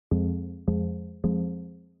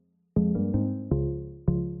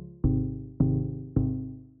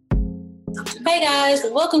Hey guys,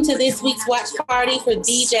 welcome to this week's watch party for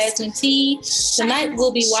the Jasmine T. Tonight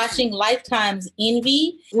we'll be watching Lifetime's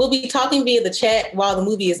Envy. We'll be talking via the chat while the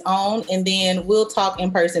movie is on, and then we'll talk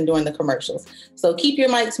in person during the commercials. So keep your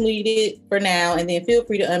mics muted for now, and then feel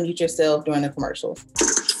free to unmute yourself during the commercials.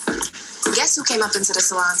 Guess who came up into the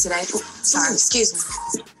salon today? Sorry, excuse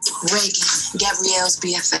me. Reagan, Gabrielle's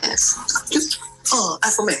BFF. Oh,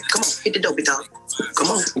 Afro man, come on, hit the dopey dog. Come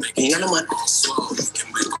on, you ain't got no money.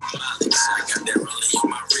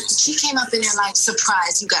 She came up in there like,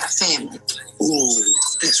 surprise, you got a family. Ooh,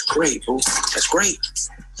 that's great, boo. That's great.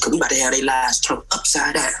 Cause we about to have their lives turned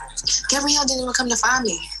upside down. Gabrielle didn't even come to find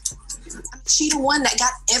me. She the one that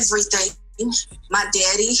got everything. My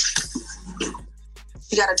daddy.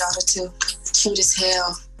 She got a daughter too. Cute as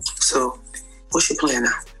hell. So, what's your plan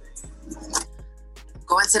now?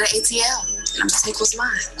 Going to the ATL, and I'm gonna take what's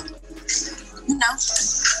mine. You know,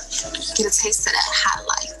 get a taste of that hot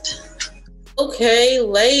life. Okay,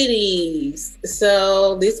 ladies.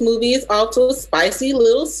 So this movie is off to a spicy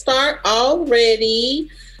little start already.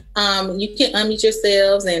 You can unmute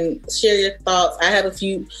yourselves and share your thoughts. I have a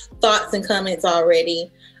few thoughts and comments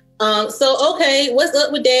already. Okay, what's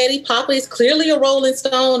up with Daddy? Papa is clearly a Rolling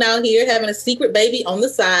Stone out here having a secret baby on the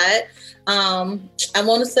side. I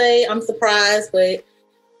want to say I'm surprised, but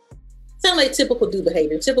sound like typical dude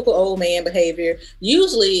behavior, typical old man behavior.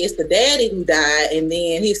 Usually it's the daddy who died and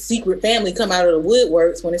then his secret family come out of the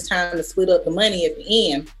woodworks when it's time to split up the money at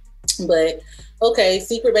the end. But okay,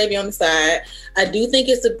 secret baby on the side. I do think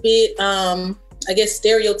it's a bit, I guess,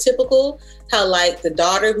 stereotypical how like the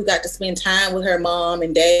daughter who got to spend time with her mom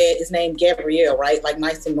and dad is named Gabrielle, right? Like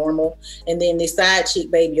nice and normal. And then this side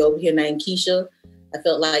chick baby over here named Keisha. I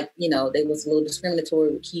felt like, you know, they was a little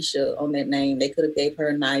discriminatory with Keisha on that name. They could have gave her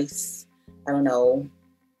a nice, I don't know,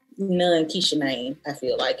 non-Keisha name, I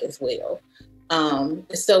feel like, as well.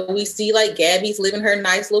 So we see like Gabby's living her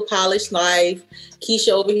nice little polished life. Keisha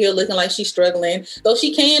over here looking like she's struggling. Though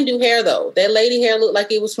she can do hair though. That lady hair looked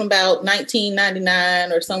like it was from about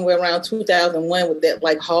 1999 or somewhere around 2001 with that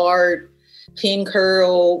like hard pin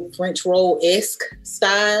curl, French roll-esque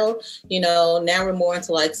style. You know, now we're more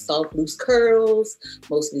into like soft loose curls,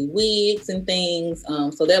 mostly wigs and things.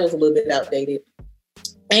 So that was a little bit outdated.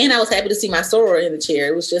 And I was happy to see my soror in the chair.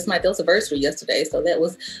 It was just my Deltaversary yesterday, so that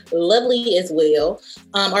was lovely as well.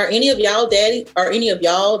 Are any of y'all daddy's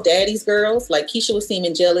girls? Like Keisha was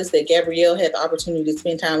seeming jealous that Gabrielle had the opportunity to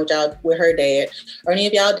spend time with her dad. Are any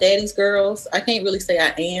of y'all daddy's girls? I can't really say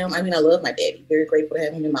I am. I mean, I love my daddy. Very grateful to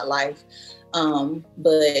have him in my life.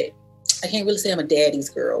 But I can't really say I'm a daddy's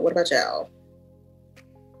girl. What about y'all?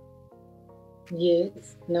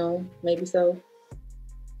 Yes, no, maybe so.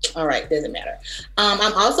 All right, doesn't matter.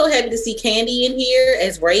 I'm also happy to see Candy in here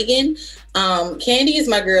as Reagan. Candy is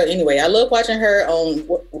my girl anyway. I love watching her on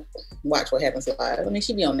Watch What Happens Live. I mean,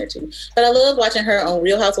 she be on there too. But I love watching her on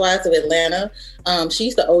Real Housewives of Atlanta.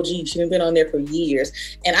 She's the OG. She's been on there for years.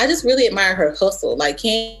 And I just really admire her hustle. Like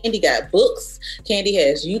Candy got books. Candy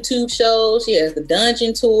has YouTube shows. She has the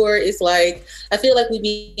Dungeon Tour. It's like, I feel like we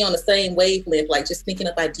be on the same wavelength, like just thinking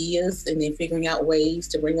up ideas and then figuring out ways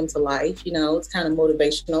to bring them to life. You know, it's kind of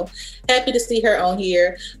motivational. Happy to see her on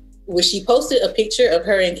here. When she posted a picture of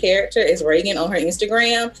her in character as Reagan on her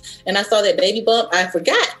Instagram, and I saw that baby bump, I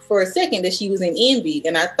forgot for a second that she was in Envy,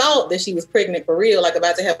 and I thought that she was pregnant for real, like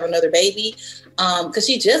about to have another baby, because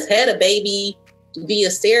she just had a baby via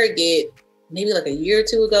surrogate maybe like a year or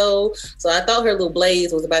two ago. So I thought her little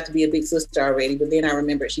Blaze was about to be a big sister already, but then I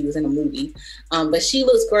remembered she was in a movie. But she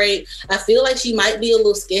looks great. I feel like she might be a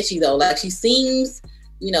little sketchy though. Like she seems,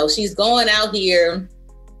 you know, she's going out here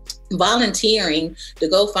volunteering to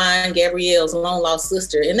go find Gabrielle's long lost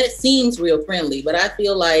sister, and that seems real friendly, but I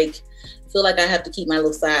feel like I have to keep my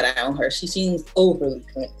little side eye on her. She seems overly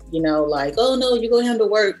friendly, you know, like, oh no, you're going home to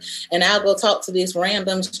work and I'll go talk to this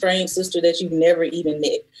random strange sister that you've never even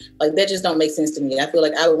met. Like that just don't make sense to me. I feel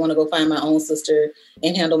like I would want to go find my own sister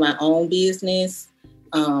and handle my own business,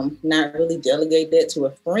 not really delegate that to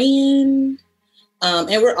a friend.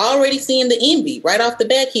 And we're already seeing the envy right off the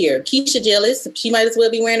back here. Keisha jealous. She might as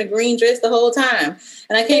well be wearing a green dress the whole time.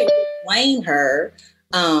 And I can't really blame her,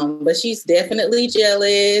 but she's definitely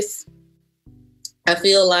jealous. I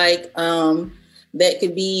feel like that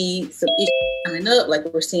could be some issues coming up. Like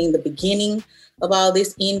we're seeing the beginning of all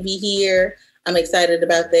this envy here. I'm excited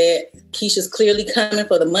about that. Keisha's clearly coming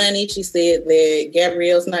for the money. She said that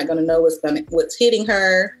Gabrielle's not going to know what's hitting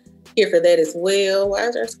her. Here for that as well. Why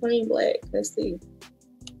is our screen black? Let's see.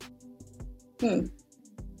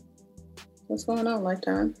 What's going on,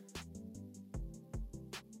 Lifetime?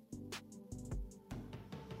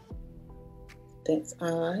 That's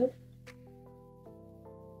odd.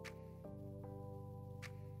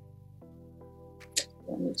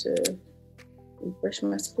 to refresh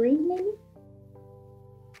my screen, maybe.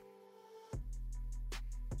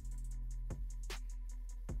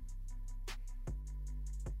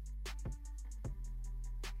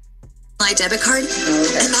 My debit card.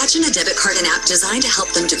 Okay. Imagine a debit card and app designed to help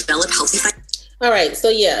them develop healthy. All right, so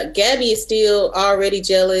yeah, Gabby is still already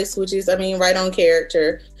jealous, which is, I mean, right on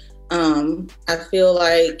character. I feel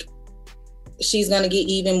like she's gonna get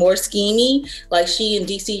even more schemy, like she and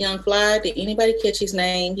DC Young Fly. Did anybody catch his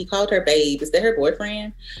name? He called her babe. Is that her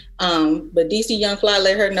boyfriend? But DC Young Fly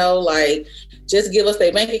let her know, like, just give us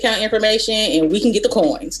their bank account information and we can get the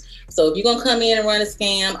coins. So if you're gonna come in and run a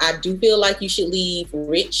scam, I do feel like you should leave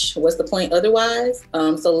rich. What's the point otherwise?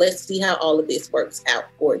 So let's see how all of this works out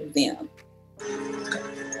for them.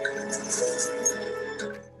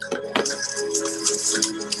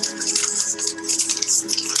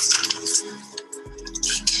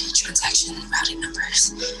 Transaction routing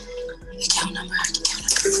numbers, account number,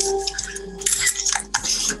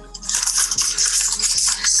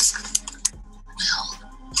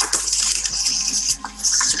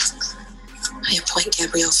 I appoint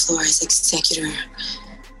Gabrielle Flores executor,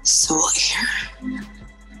 sole heir.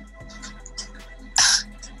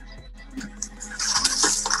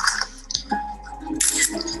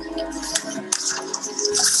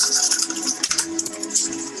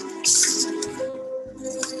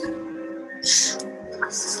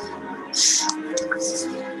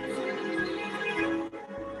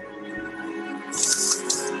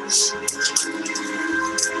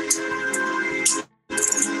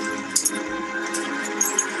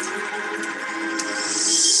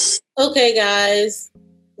 Okay, guys,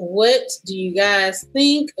 what do you guys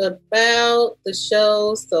think about the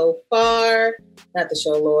show so far? Not the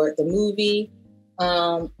show, Lord, the movie.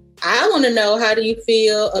 I want to know, how do you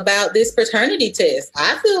feel about this paternity test?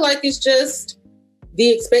 I feel like it's just the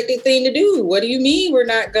expected thing to do. What do you mean we're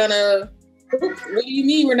not gonna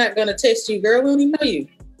test you, girl? We don't even know you.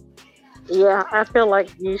 Yeah, I feel like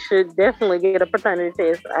you should definitely get a paternity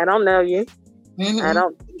test. I don't know you. Mm-hmm. I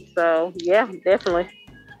don't. So yeah, definitely.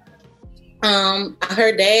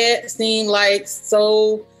 Her dad seemed like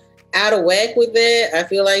so out of whack with that. I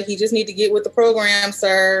feel like he just need to get with the program,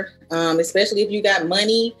 sir. Especially if you got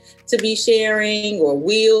money to be sharing or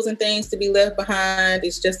wills and things to be left behind.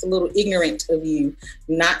 It's just a little ignorant of you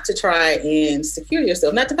not to try and secure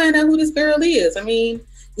yourself, not to find out who this girl is. I mean,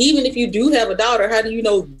 even if you do have a daughter, how do you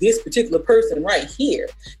know this particular person right here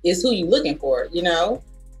is who you're looking for, you know?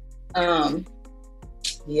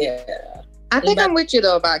 Yeah. I think I'm with you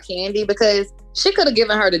though about Candy, because she could have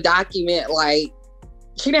given her the document. Like,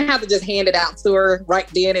 she didn't have to just hand it out to her right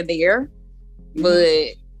then and there. Mm-hmm.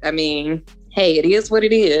 But I mean, hey, it is what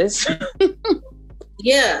it is.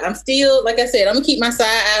 Yeah, I'm still, like I said, I'm gonna keep my side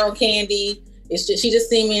eye on Candy. It's just, she just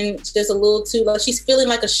seeming just a little too, like, she's feeling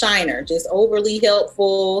like a shiner, just overly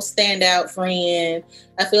helpful, standout friend.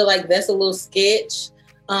 I feel like that's a little sketch.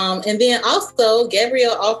 And then also,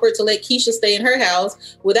 Gabrielle offered to let Keisha stay in her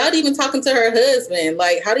house without even talking to her husband.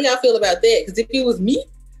 Like, how do y'all feel about that? Because if it was me,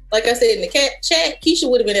 like I said in the chat, Keisha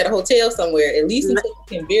would have been at a hotel somewhere, at least until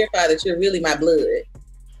you can verify that you're really my blood.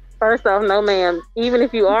 First off, no, ma'am. Even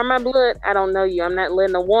if you are my blood, I don't know you. I'm not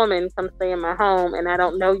letting a woman come stay in my home, and I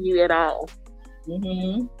don't know you at all.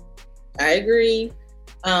 Mm-hmm. I agree.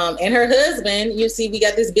 And her husband, you see, we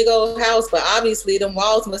got this big old house, but obviously them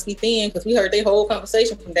walls must be thin, because we heard their whole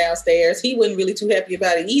conversation from downstairs. He wasn't really too happy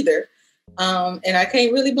about it either. And I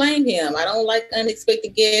can't really blame him. I don't like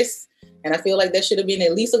unexpected guests. And I feel like there should have been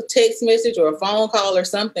at least a text message or a phone call or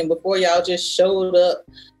something before y'all just showed up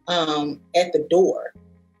at the door.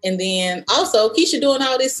 And then also, Keisha doing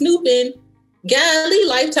all this snooping. Golly,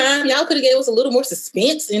 Lifetime, y'all could have gave us a little more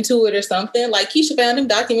suspense into it or something. Like, Keisha found them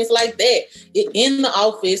documents like that in the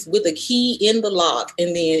office with a key in the lock.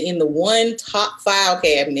 And then in the one top file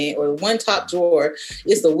cabinet or one top drawer,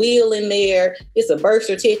 it's a will in there. It's a birth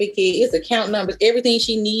certificate. It's account numbers, everything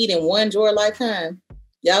she need in one drawer. Lifetime.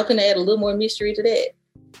 Y'all can add a little more mystery to that.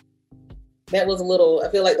 That was a little,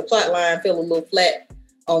 I feel like the plot line fell a little flat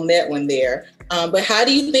on that one there. But how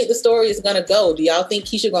do you think the story is going to go? Do y'all think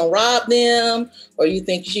Keisha going to rob them? Or you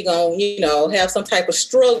think she going to, have some type of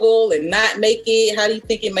struggle and not make it? How do you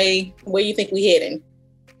think where you think we heading?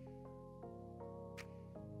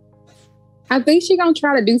 I think she going to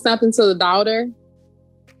try to do something to the daughter.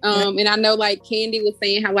 And I know, like, Candy was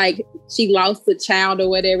saying how, like, she lost a child or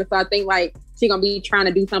whatever. So I think, like, she going to be trying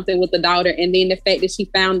to do something with the daughter. And then the fact that she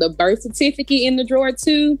found the birth certificate in the drawer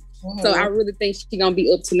too. Mm-hmm. So I really think she's going to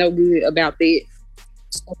be up to no good about that.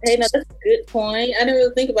 Okay, now that's a good point. I didn't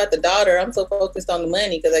really think about the daughter. I'm so focused on the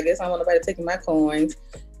money because I guess I don't want nobody taking my coins.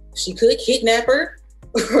 She could kidnap her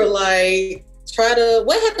or, like, try to.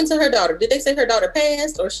 What happened to her daughter? Did they say her daughter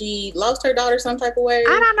passed or she lost her daughter some type of way?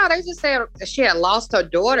 I don't know. They just said she had lost her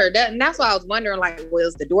daughter. And that's why I was wondering, like,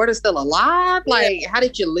 was the daughter still alive? Like, how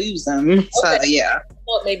did you lose them? Okay. So, yeah.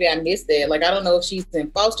 Well, maybe I missed that. Like, I don't know if she's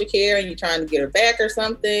in foster care and you're trying to get her back or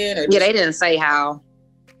something. Or yeah, they didn't say how.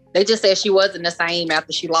 They just said she wasn't the same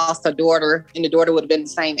after she lost her daughter, and the daughter would have been the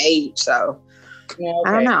same age. So, okay.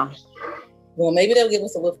 I don't know. Well, maybe they'll give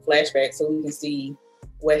us a little flashback so we can see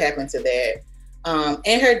what happened to that.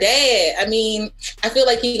 And her dad, I mean, I feel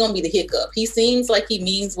like he's gonna be the hiccup. He seems like he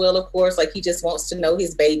means well, of course, like he just wants to know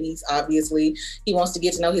his babies. Obviously, he wants to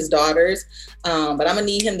get to know his daughters. But I'm gonna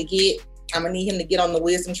need him to get on the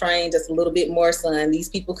wisdom train just a little bit more, son. These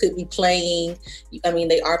people could be playing. I mean,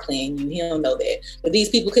 they are playing you. He don't know that. But these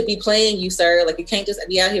people could be playing you, sir. Like, you can't just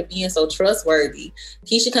be out here being so trustworthy.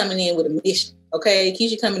 Keisha coming in with a mission, okay?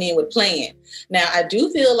 Keisha coming in with a plan. Now, I do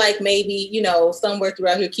feel like maybe, you know, somewhere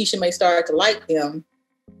throughout here, Keisha may start to like him,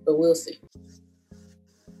 but we'll see.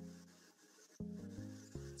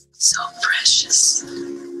 So precious.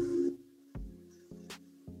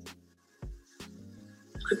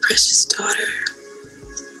 My precious daughter,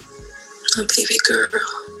 my baby girl.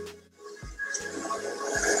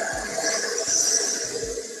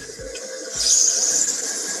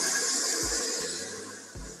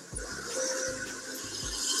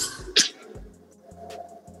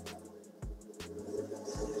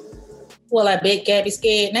 Well, I bet Gabby's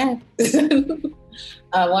scared now.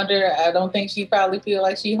 I don't think she probably feel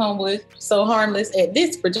like she so harmless at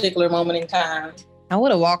this particular moment in time. I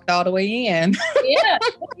would have walked all the way in. Yeah.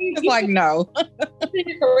 It's like, no.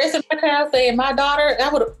 Caressing my child, saying my daughter, I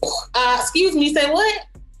would have, excuse me, say what?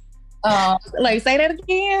 Like, say that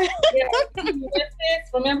again? Yeah.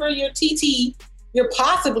 Remember your TT, you're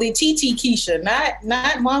possibly TT Keisha,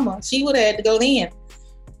 not mama. She would have had to go then.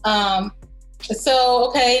 So,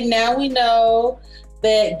 okay, now we know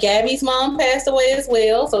that Gabby's mom passed away as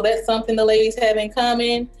well. So that's something the ladies have in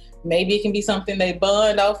common. Maybe it can be something they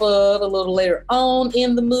bond off of a little later on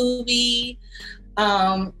in the movie.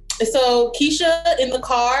 So Keisha in the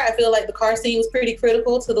car, I feel like the car scene was pretty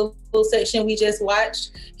critical to the little section we just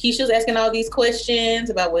watched. Keisha's asking all these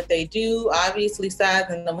questions about what they do, obviously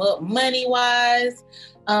sizing them up money-wise.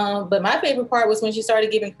 But my favorite part was when she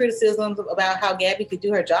started giving criticisms about how Gabby could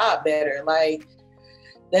do her job better. Like,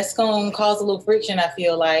 that's going to cause a little friction, I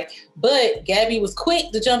feel like. But Gabby was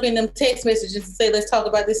quick to jump in them text messages and say, let's talk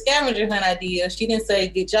about this scavenger hunt idea. She didn't say,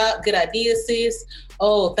 good job, good idea, sis.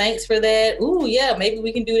 Oh, thanks for that. Ooh, yeah, maybe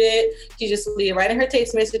we can do that. She just slid right in her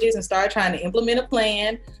text messages and started trying to implement a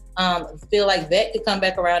plan. Feel like that could come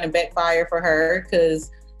back around and backfire for her,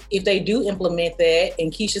 because if they do implement that and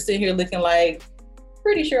Keisha's sitting here looking like,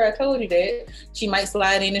 pretty sure I told you that, she might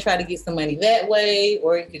slide in and try to get some money that way,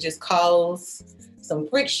 or it could just cause some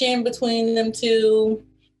friction between them two.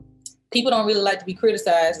 People don't really like to be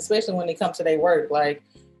criticized, especially when it comes to their work. Like,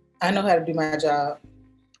 I know how to do my job.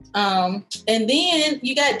 And then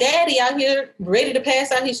you got Daddy out here ready to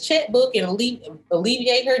pass out his checkbook and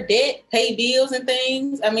alleviate her debt, pay bills and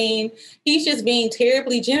things. I mean, he's just being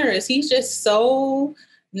terribly generous. He's just so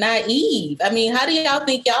naive. I mean, how do y'all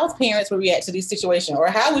think y'all's parents would react to this situation? Or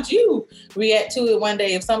how would you react to it one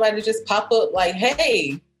day if somebody just pop up like,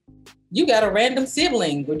 hey, you got a random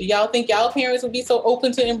sibling? Or do y'all think y'all parents would be so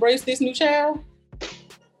open to embrace this new child?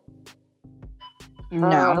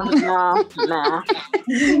 No. No.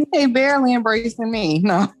 They barely embracing me.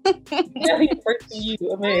 No. Barely embracing you.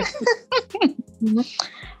 I mean.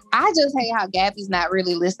 I just hate how Gabby's not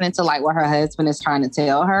really listening to like what her husband is trying to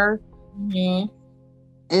tell her. Mm-hmm.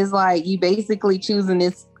 It's like you basically choosing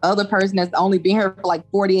this other person that's only been here for like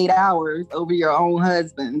 48 hours over your own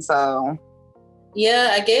husband. So yeah,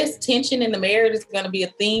 I guess tension in the marriage is going to be a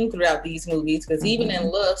theme throughout these movies, because even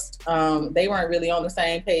in Lust, they weren't really on the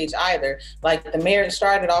same page either. Like, the marriage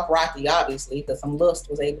started off rocky, obviously, because some lust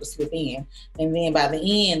was able to slip in. And then by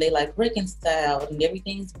the end, they like reconciled and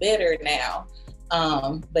everything's better now.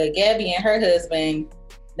 But Gabby and her husband,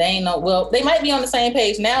 they might be on the same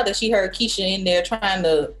page now that she heard Keisha in there trying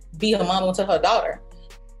to be a mama to her daughter.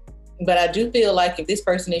 But I do feel like if this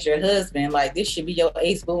person is your husband, like, this should be your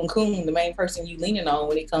ace boon coon, the main person you leaning on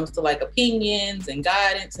when it comes to like opinions and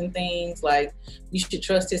guidance and things. Like, you should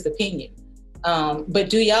trust his opinion. But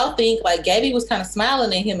do y'all think, like, Gabby was kind of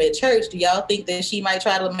smiling at him at church. Do y'all think that she might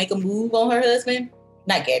try to make a move on her husband?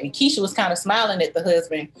 Not Gabby. Keisha was kind of smiling at the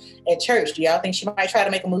husband at church. Do y'all think she might try to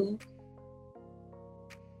make a move?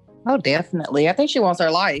 oh, definitely. I think she wants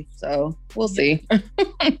her life. So we'll see.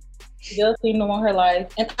 She does seem to want her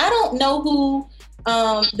life. And I don't know who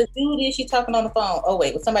the dude is she's talking on the phone. Oh,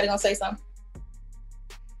 wait. Was somebody going to say something?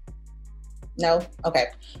 No? Okay.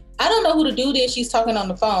 I don't know who the dude is she's talking on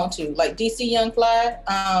the phone to, like DC Young Fly.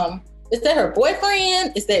 Is that her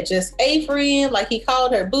boyfriend? Is that just a friend? Like he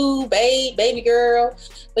called her boo, babe, baby girl.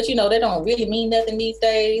 But you know, they don't really mean nothing these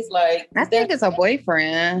days. Like I think it's a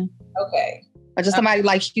boyfriend. Okay. Or just somebody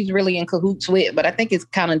like she's really in cahoots with, but I think it's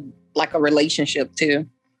kind of like a relationship too.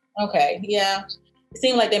 Okay, yeah. It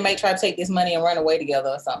seemed like they might try to take this money and run away together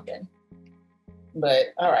or something.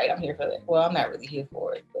 But all right, I'm here for that. Well, I'm not really here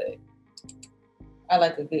for it, but I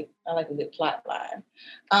like a good plot line.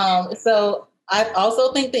 So I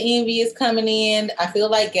also think the envy is coming in. I feel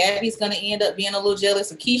like Gabby's going to end up being a little jealous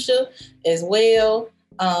of Keisha as well.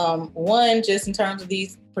 One, just in terms of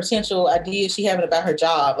these potential ideas she having about her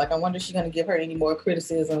job. Like, I wonder if she's going to give her any more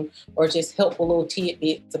criticism or just helpful little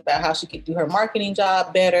tidbits about how she could do her marketing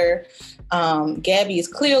job better. Gabby is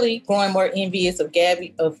clearly growing more envious of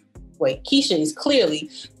Keisha is clearly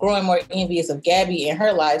growing more envious of Gabby and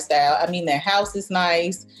her lifestyle. I mean, their house is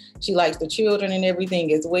nice. She likes the children and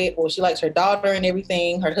everything as well. Well, she likes her daughter and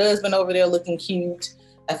everything. Her husband over there looking cute.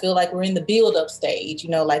 I feel like we're in the build-up stage. You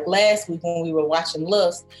know, like last week when we were watching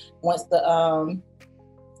Lust, I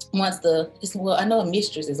know a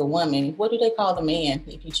mistress is a woman. What do they call the man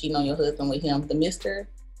if you cheat on your husband with him? The mister?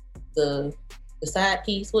 The side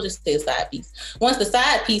piece? We'll just say a side piece. Once the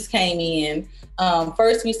side piece came in,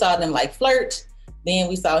 first we saw them like flirt. Then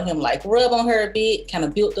we saw him like rub on her a bit, kind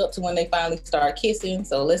of built up to when they finally start kissing.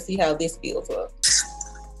 So let's see how this builds up.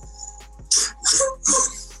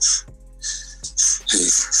 Hey.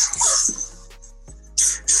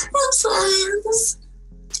 I'm sorry.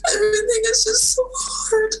 Everything is just so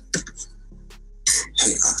hard.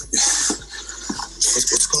 Hey,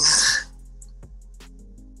 what's going on?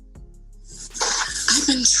 I've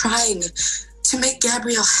been trying to make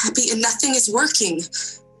Gabrielle happy and nothing is working.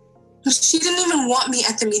 She didn't even want me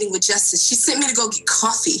at the meeting with Justice. She sent me to go get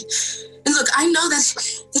coffee. And look, I know that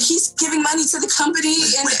he's giving money to the company.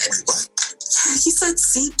 Wait, what? He said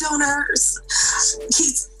seed donors. He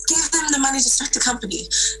gave them the money to start the company.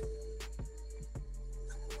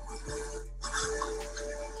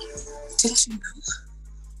 Didn't you know?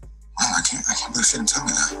 Wow, I can't believe she didn't tell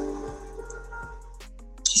me that.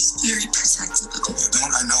 He's very protective of me.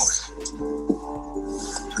 Don't I know it?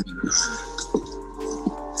 Hey, look.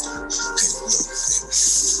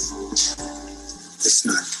 It's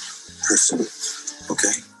not personal,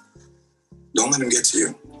 okay? Don't let him get to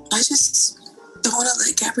you. I just don't want to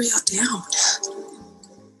let Gabrielle down.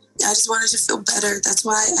 I just wanted to feel better. That's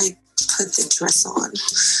why I put the dress on.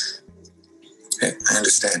 Hey, I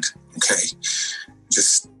understand, okay?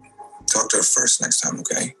 Just talk to her first next time,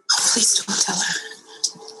 okay? Oh, please don't tell her.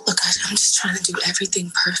 Look, I'm just trying to do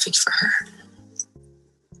everything perfect for her.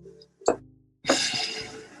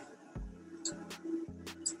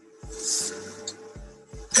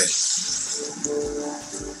 Hey,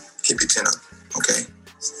 keep your chin up, okay?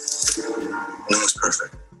 No one's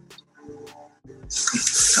perfect.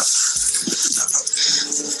 No.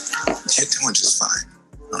 You're doing just fine,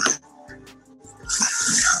 all right?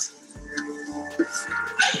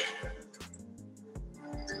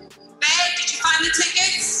 Babe, did you find the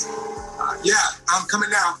tickets? Yeah, I'm coming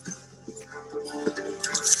now.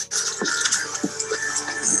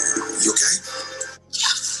 You okay?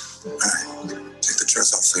 Yeah. All right. Take the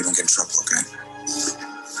dress off so you don't get in trouble, okay?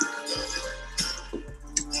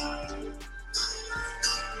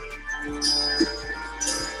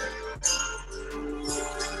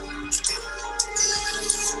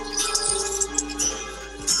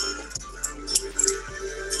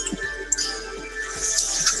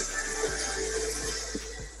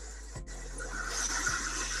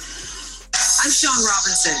 I'm Sean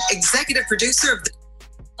Robinson, executive producer of the...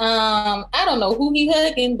 I don't know who he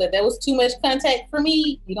hugging, but that was too much contact for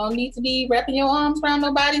me. You don't need to be wrapping your arms around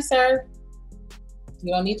nobody, sir.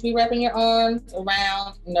 You don't need to be wrapping your arms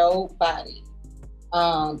around nobody.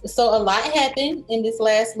 So a lot happened in this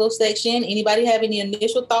last little section. Anybody have any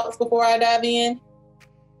initial thoughts before I dive in?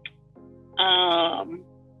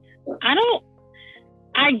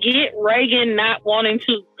 I get Reagan not wanting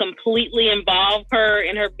to completely involve her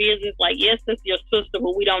in her business. Like, yes, that's your sister,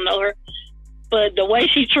 but we don't know her. But the way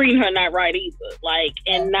she's treating her, not right either. Like,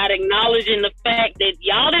 and not acknowledging the fact that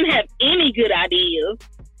y'all didn't have any good ideas.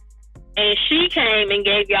 And she came and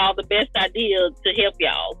gave y'all the best idea to help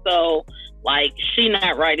y'all. So, like, she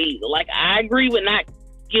not right either. Like, I agree with not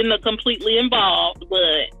getting her completely involved,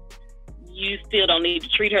 but you still don't need to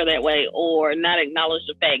treat her that way or not acknowledge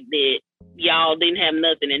the fact that y'all didn't have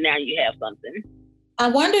nothing and now you have something. I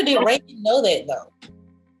wonder, did Reagan know that though?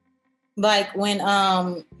 Like when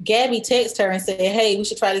Gabby texted her and said, hey, we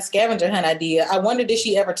should try this scavenger hunt idea. I wonder, did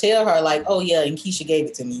she ever tell her like, oh yeah, and Keisha gave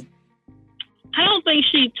it to me? I don't think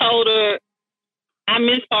she told her. I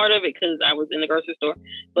missed part of it because I was in the grocery store,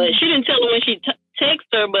 but she didn't tell her when she texted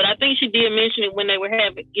her. But I think she did mention it when they were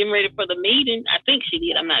getting ready for the meeting. I think she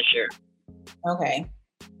did. I'm not sure. Okay.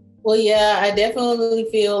 Well, yeah, I definitely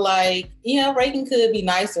feel like, Reagan could be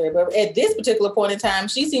nicer. But at this particular point in time,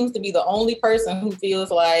 she seems to be the only person who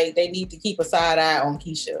feels like they need to keep a side eye on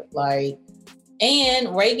Keisha.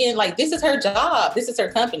 And Reagan, this is her job. This is her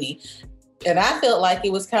company. And I felt like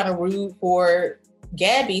it was kind of rude for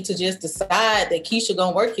Gabby to just decide that Keisha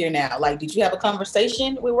gonna work here now. Did you have a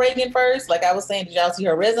conversation with Reagan first? Like I was saying, did y'all see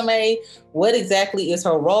her resume? What exactly is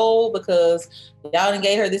her role? Because y'all done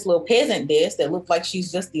gave her this little peasant desk that looked like she's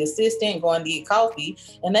just the assistant going to get coffee.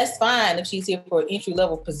 And that's fine if she's here for an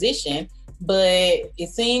entry-level position. But it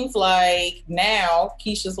seems like now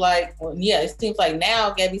Keisha's it seems like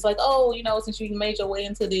now Gabby's like, oh, since you made your way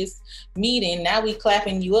into this meeting, now we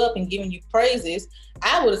clapping you up and giving you praises.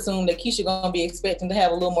 I would assume that Keisha gonna be expecting to have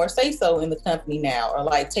a little more say-so in the company now,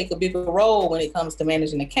 or take a bigger role when it comes to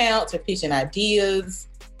managing accounts or pitching ideas.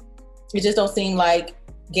 It just don't seem like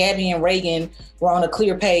Gabby and Reagan were on a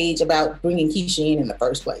clear page about bringing Keisha in the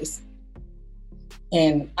first place.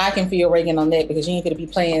 And I can feel Reagan on that because you ain't gonna be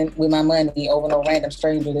playing with my money over no random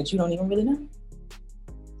stranger that you don't even really know.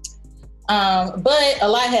 But a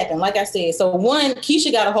lot happened, like I said. So one,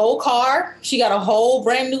 Keisha got a whole car. She got a whole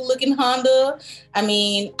brand new looking Honda. I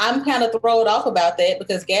mean, I'm kind of thrown off about that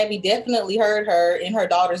because Gabby definitely heard her in her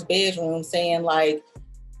daughter's bedroom saying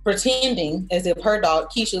pretending as if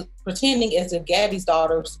Gabby's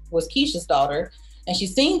daughter was Keisha's daughter. And she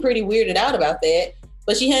seemed pretty weirded out about that.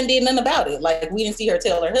 But she hadn't did nothing about it. We didn't see her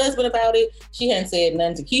tell her husband about it. She hadn't said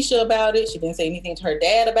nothing to Keisha about it. She didn't say anything to her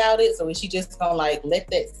dad about it. So is she just gonna let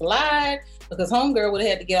that slide? Because homegirl would have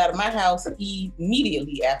had to get out of my house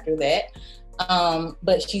immediately after that.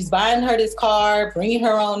 But she's buying her this car, bringing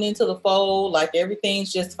her on into the fold.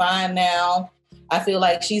 Everything's just fine now. I feel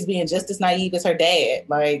like she's being just as naive as her dad.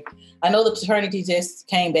 I know the paternity just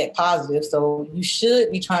came back positive, so you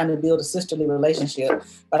should be trying to build a sisterly relationship.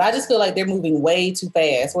 But I just feel like they're moving way too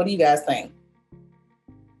fast. What do you guys think?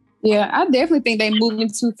 Yeah, I definitely think they're moving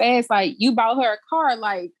too fast. You bought her a car,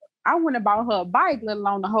 I wouldn't have bought her a bike, let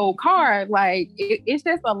alone the whole car. It's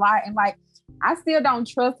just a lot. And I still don't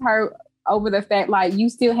trust her over the fact, you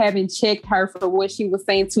still haven't checked her for what she was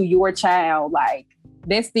saying to your child.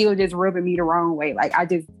 That's still just rubbing me the wrong way. I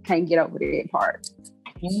just can't get over that part.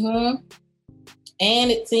 Mm-hmm.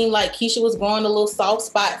 And it seemed like Keisha was going a little soft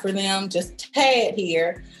spot for them, just tad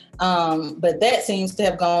here. But that seems to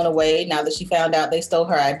have gone away now that she found out they stole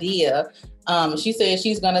her idea. She said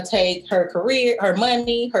she's going to take her career, her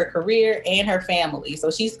money, her career, and her family.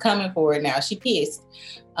 So she's coming for it now. She pissed.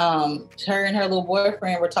 Her and her little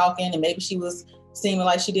boyfriend were talking, and maybe she was seeming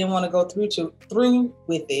like she didn't want to go through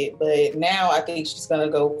with it. But now I think she's going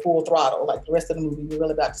to go full throttle. The rest of the movie, we're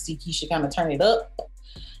really about to see Keisha kind of turn it up.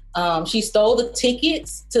 She stole the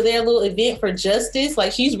tickets to their little event for justice.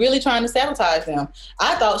 She's really trying to sabotage them.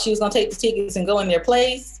 I thought she was going to take the tickets and go in their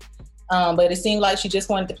place. But it seemed like she just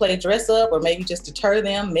wanted to play dress up or maybe just deter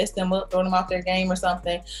them, mess them up, throw them off their game or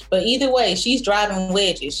something. But either way, she's driving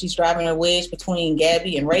wedges. She's driving a wedge between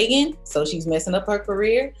Gabby and Reagan. So she's messing up her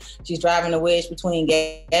career. She's driving a wedge between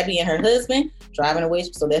Gabby and her husband, driving a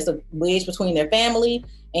wedge. So that's a wedge between their family.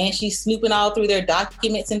 And she's snooping all through their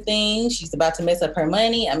documents and things. She's about to mess up her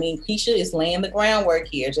money. I mean, Keisha is laying the groundwork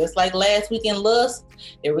here. Just like last week in Lust,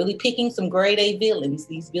 they're really picking some grade A villains.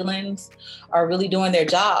 These villains are really doing their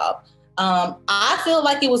job. I feel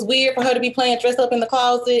like it was weird for her to be playing dress up in the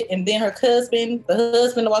closet and then the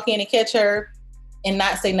husband to walk in and catch her and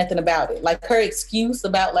not say nothing about it. Her excuse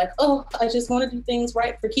about oh, I just want to do things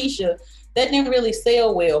right for Keisha. That didn't really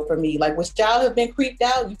sell well for me. Would y'all have been creeped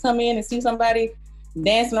out? You come in and see somebody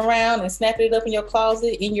dancing around and snapping it up in your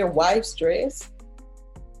closet in your wife's dress?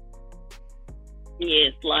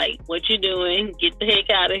 Yes, what you doing? Get the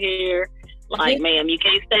heck out of here. Ma'am, you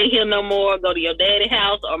can't stay here no more. Go to your daddy's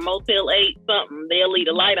house or Motel 8, something. They'll leave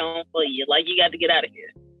the light on for you. You got to get out of here.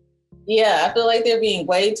 Yeah, I feel like they're being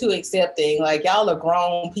way too accepting. Y'all are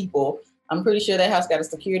grown people. I'm pretty sure that house got a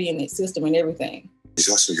security in its system and everything. He's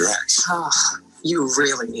also your ex. Oh, you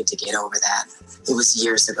really need to get over that. It was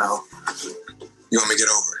years ago. You want me to get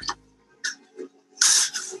over it?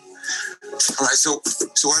 All right, so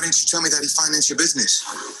why didn't you tell me that he financed your business?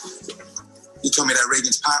 You told me that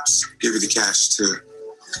Reagan's pops gave you the cash to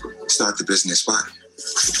start the business. Why?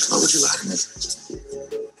 Why would you lie to me?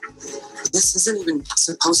 This isn't even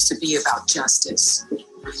supposed to be about justice.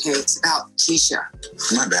 Okay, it's about Keisha.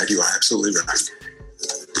 My bad, you are absolutely right.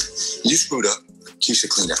 You screwed up, Keisha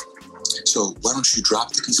cleaned up. So why don't you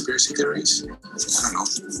drop the conspiracy theories? I don't know.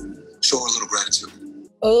 Show her a little gratitude.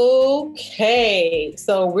 Okay,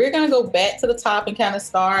 so we're gonna go back to the top and kind of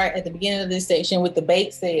start at the beginning of this section with the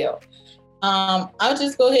bake sale. I'll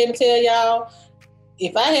just go ahead and tell y'all,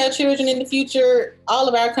 if I have children in the future, all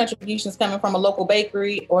of our contributions coming from a local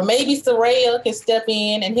bakery, or maybe Soraya can step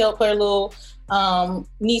in and help her little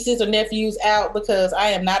nieces or nephews out, because I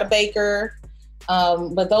am not a baker.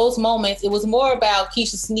 But those moments, it was more about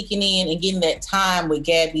Keisha sneaking in and getting that time with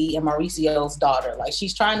Gabby and Mauricio's daughter. Like,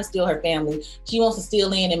 she's trying to steal her family. She wants to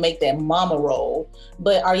steal in and make that mama roll.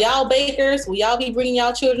 But are y'all bakers? Will y'all be bringing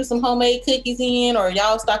y'all children some homemade cookies in, or are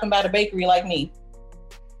y'all stopping by the bakery like me?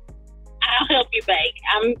 I'll help you bake.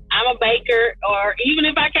 I'm a baker, or even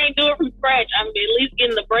if I can't do it from scratch, I'm at least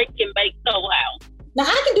getting the break and bake house. Now,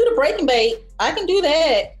 I can do the break and bake. I can do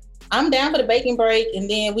that. I'm down for the bake and break, and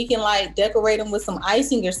then we can like decorate them with some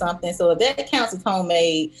icing or something. So if that counts as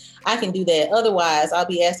homemade, I can do that. Otherwise, I'll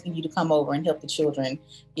be asking you to come over and help the children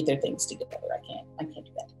get their things together. I can't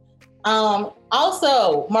do that.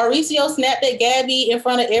 Also, Mauricio snapped at Gabby in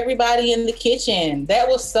front of everybody in the kitchen. That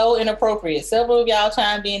was so inappropriate. Several of y'all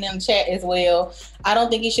chimed in the chat as well. I don't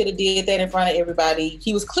think he should have did that in front of everybody.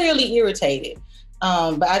 He was clearly irritated.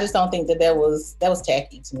 But I just don't think that was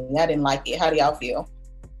tacky to me. I didn't like it. How do y'all feel?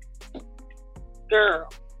 Girl,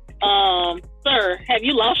 sir, have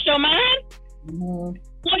you lost your mind? Mm-hmm.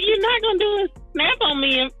 Well, you're not gonna do a snap on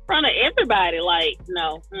me in front of everybody. Like,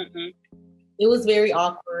 no. Mm-mm. It was very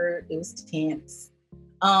awkward. It was tense.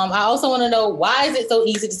 I also want to know, why is it so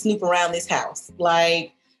easy to snoop around this house?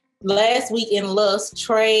 Like, last week in Lust,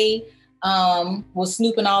 Trey was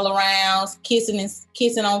snooping all around, kissing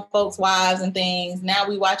on folks' wives and things. Now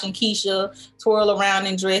we watching Keisha twirl around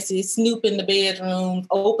in dresses, snoop in the bedrooms,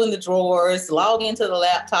 open the drawers, log into the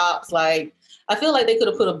laptops. Like, I feel like they could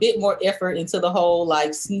have put a bit more effort into the whole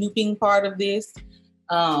like snooping part of this.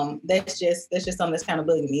 That's just something that's kind of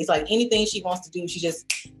bugging me. It's like anything she wants to do, she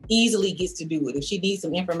just easily gets to do it. If she needs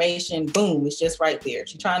some information, boom, it's just right there. If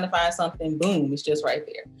she's trying to find something, boom, it's just right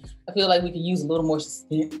there. I feel like we could use a little more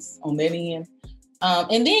suspense on that end.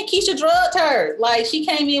 And then Keisha drugged her. Like, she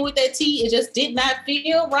came in with that tea. It just did not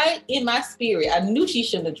feel right in my spirit. I knew she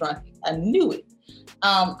shouldn't have drunk it. I knew it.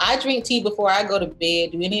 I drink tea before I go to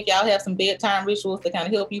bed. Do any of y'all have some bedtime rituals that kind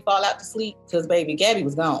of help you fall out to sleep? Because, baby, Gabby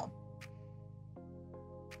was gone.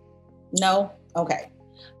 No? Okay.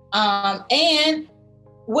 And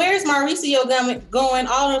where's Mauricio going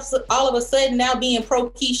all of a sudden now being pro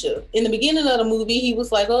Keisha? In the beginning of the movie, he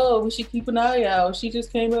was like, oh, we should keep an eye out. She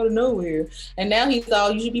just came out of nowhere. And now he's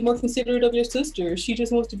all, you should be more considerate of your sister. She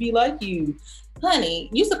just wants to be like you. Honey,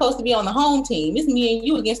 you're supposed to be on the home team. It's me and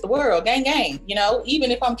you against the world. Gang, gang. You know,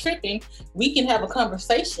 even if I'm tripping, we can have a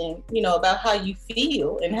conversation, you know, about how you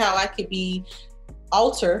feel and how I could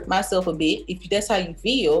alter myself a bit if that's how you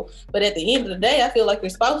feel. But at the end of the day, I feel like your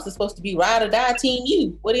spouse is supposed to be ride or die team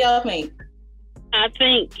you. What do y'all think? I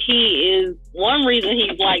think he is, one reason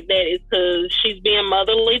he's like that is because she's being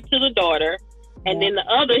motherly to the daughter. And then the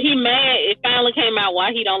other, he mad, it finally came out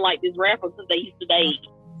why he don't like this rapper, because they used to date.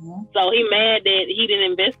 Mm-hmm. So he mad that he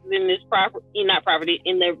didn't invest in this property,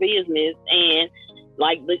 in their business. And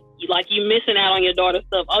like you missing out on your daughter's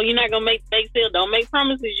stuff. Oh, you're not going to make bake sale. Don't make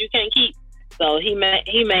promises you can't keep. So he mad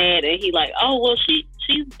and he like, oh, well,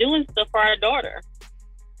 she's doing stuff for our daughter.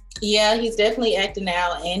 Yeah, he's definitely acting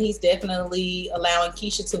out, and he's definitely allowing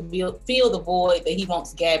Keisha to feel the void that he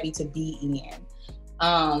wants Gabby to be in.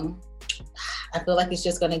 I feel like it's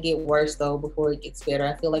just going to get worse, though, before it gets better.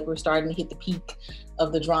 I feel like we're starting to hit the peak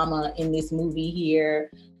of the drama in this movie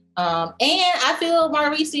here. And I feel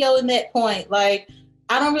Mauricio in that point, like,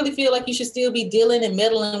 I don't really feel like you should still be dealing and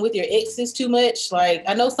meddling with your exes too much. Like,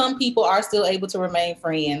 I know some people are still able to remain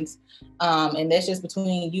friends. And that's just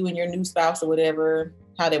between you and your new spouse or whatever,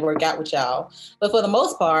 how they work out with y'all. But for the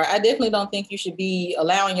most part, I definitely don't think you should be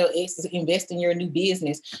allowing your exes to invest in your new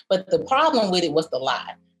business. But the problem with it was the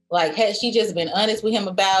lie. Like, had she just been honest with him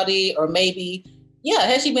about it, or maybe,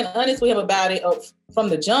 had she been honest with him about it from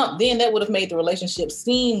the jump, then that would have made the relationship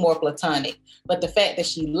seem more platonic. But the fact that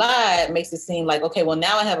she lied makes it seem like, okay, well,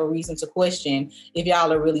 now I have a reason to question if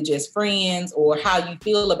y'all are really just friends or how you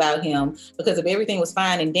feel about him. Because if everything was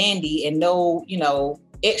fine and dandy and no,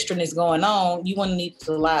 extraness going on, you wouldn't need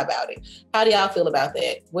to lie about it. How do y'all feel about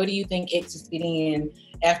that? Where do you think exes fit in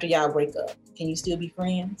after y'all break up? Can you still be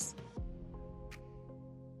friends?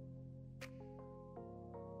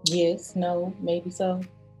 Yes, no, maybe so.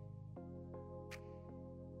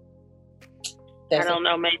 I don't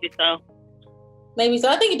know, maybe so. Maybe so.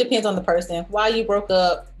 I think it depends on the person. Why you broke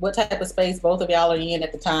up, what type of space both of y'all are in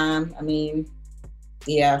at the time. I mean,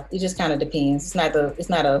 yeah, it just kind of depends. It's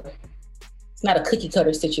not a it's not a cookie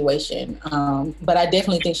cutter situation. But I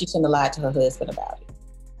definitely think she shouldn't have lied to her husband about it.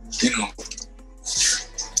 You know,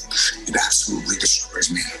 it absolutely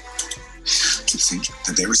destroys me to think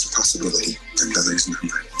that there is a possibility that Bella is not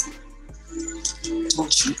mine.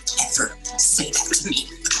 Don't you ever say that to me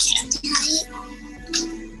again.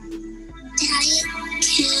 Daddy,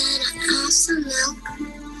 can I have some milk?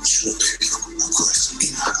 Sure, baby. Of course.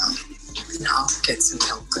 I'll get some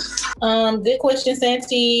milk. Good question,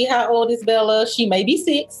 Santi. How old is Bella? She may be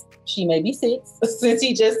 6. Since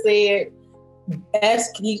he just said,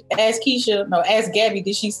 ask Gabby,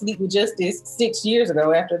 did she sleep with Justice 6 years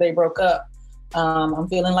ago after they broke up? I'm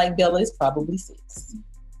feeling like Bella is probably 6.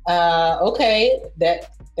 Okay, that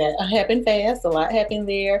happened fast. A lot happened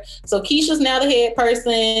there. So Keisha's now the head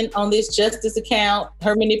person on this Justice account.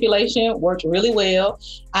 Her manipulation worked really well.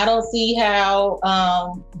 I don't see how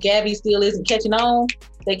Gabby still isn't catching on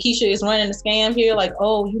that Keisha is running a scam here. Like,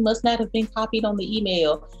 oh, you must not have been copied on the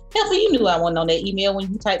email. Hell, you knew I wasn't on that email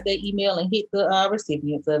when you typed that email and hit the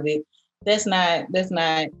recipients of it. That's not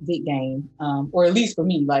big game. Or at least for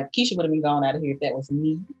me, like Keisha would have been gone out of here if that was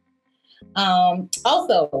me.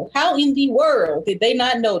 Also, how in the world did they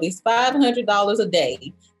not notice $500 a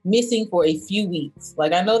day missing for a few weeks?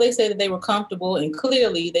 Like, I know they say that they were comfortable and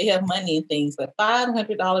clearly they have money and things, but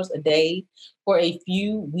 $500 a day for a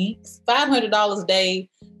few weeks, $500 a day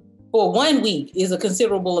for 1 week is a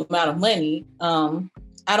considerable amount of money.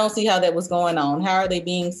 I don't see how that was going on. How are they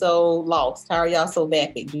being so lost? How are y'all so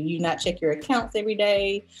vapid? Do you not check your accounts every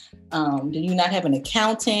day? Do you not have an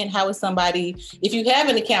accountant? How is somebody, if you have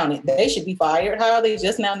an accountant, they should be fired. How are they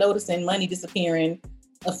just now noticing money disappearing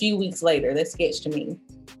a few weeks later? That's sketch to me.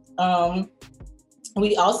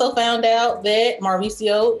 We also found out that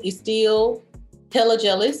Mauricio is still hella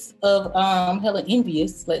jealous of, hella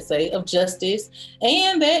envious, let's say, of Justice,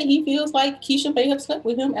 and that he feels like Keisha may have slept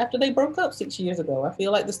with him after they broke up 6 years ago. I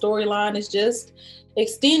feel like the storyline is just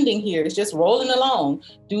extending here. It's just rolling along.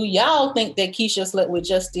 Do y'all think that Keisha slept with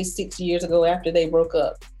Justice 6 years ago after they broke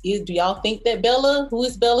up? Do y'all think that Bella, who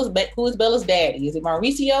is Bella's daddy? Is it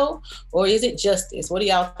Mauricio or is it Justice? What do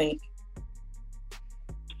y'all think?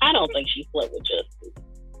 I don't think she slept with Justice.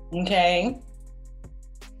 Okay.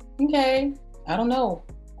 I don't know.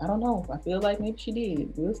 I feel like maybe she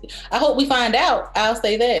did. We'll see. I hope we find out. I'll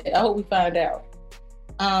say that. I hope we find out.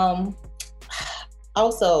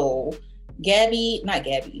 Also,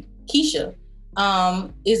 Keisha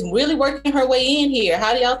is really working her way in here.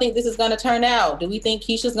 How do y'all think this is going to turn out? Do we think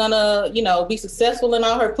Keisha's going to, be successful in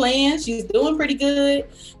all her plans? She's doing pretty good.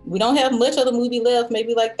 We don't have much of the movie left,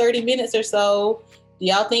 maybe like 30 minutes or so. Do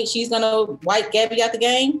y'all think she's going to wipe Gabby out the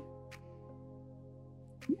game?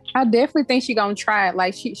 I definitely think she gonna try it.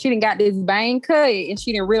 Like she done got this bang cut and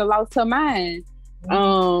she done really lost her mind.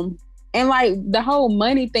 And like the whole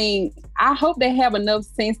money thing, I hope they have enough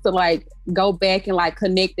sense to like go back and like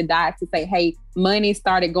connect the dots to say, hey, money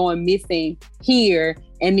started going missing here.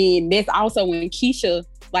 And then that's also when Keisha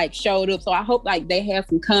like showed up. So I hope like they have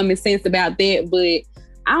some common sense about that. But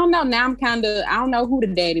I don't know. Now I don't know who the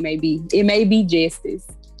daddy may be. It may be Justice.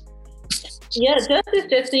 Yeah, Justice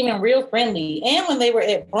just seeming real friendly. And when they were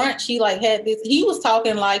at brunch, he like had this, he was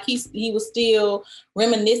talking like he was still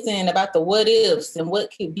reminiscing about the what ifs and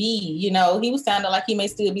what could be, He was sounding like he may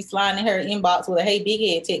still be sliding her inbox with a hey big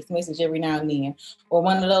head text message every now and then. Or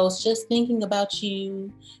one of those just thinking about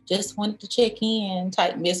you, just wanted to check in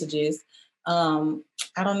type messages. I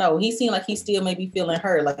don't know. He seemed like he still may be feeling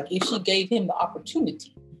her. Like if she gave him the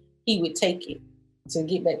opportunity, he would take it. To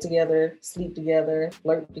get back together, sleep together,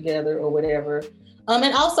 flirt together, or whatever.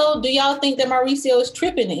 And also, do y'all think that Mauricio is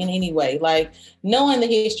tripping in any way? Like, knowing the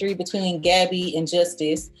history between Gabby and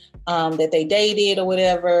Justice, that they dated or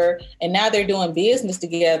whatever, and now they're doing business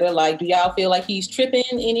together. Like, do y'all feel like he's tripping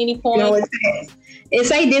in any point? No,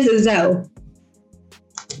 it's like this is Zoe.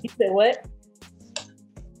 You said what?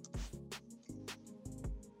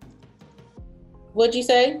 What'd you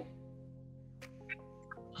say?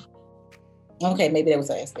 Okay, maybe that was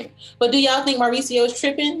the last thing. But do y'all think Mauricio is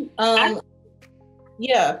tripping?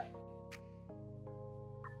 Yeah.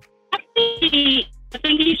 I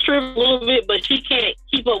think he's tripping a little bit, but she can't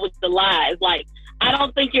keep up with the lies. Like, I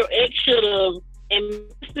don't think your ex should have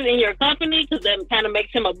invested in your company because that kind of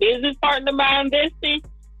makes him a business partner by investing.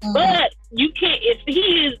 Mm-hmm. But you can't,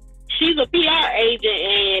 she's a PR agent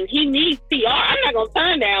and he needs PR. I'm not going to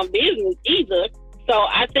turn down business either. So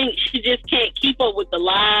I think she just can't keep up with the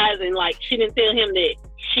lies, and like she didn't tell him that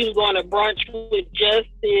she was going to brunch with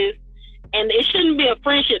Justice, and it shouldn't be a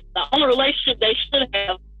friendship. The only relationship they should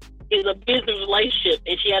have is a business relationship,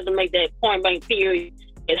 and she had to make that point blank period.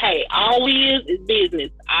 And hey, all we is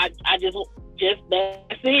business. I just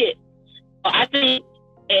that's it. I think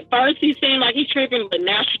at first he seemed like he's tripping, but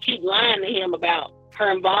now she keeps lying to him about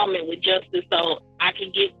her involvement with Justice, so I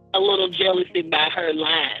could get a little jealousy by her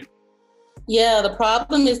lying. Yeah, the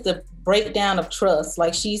problem is the breakdown of trust.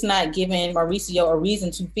 Like, she's not giving Mauricio a reason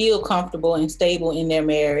to feel comfortable and stable in their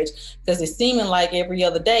marriage, because it's seeming like every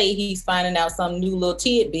other day he's finding out some new little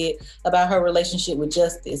tidbit about her relationship with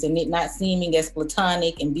Justice, and it not seeming as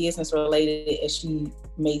platonic and business related as she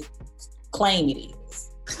may claim it is.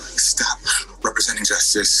 Stop representing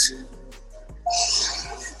Justice.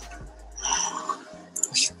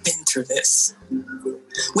 We've been through this.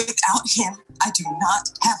 Without him, I do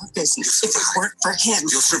not have a business. If it weren't for him,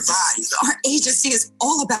 You'll survive. our agency is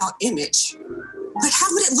all about image. But how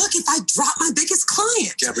would it look if I dropped my biggest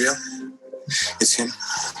client? Gabrielle, it's him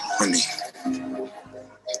or me.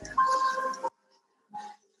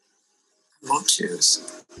 I won't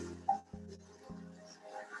choose.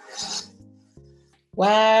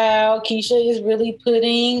 Wow, Keisha is really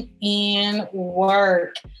putting in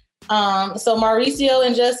work. So Mauricio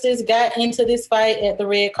and Justice got into this fight at the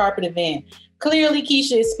red carpet event. Clearly,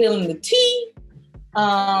 Keisha is spilling the tea.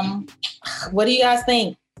 What do you guys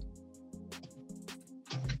think?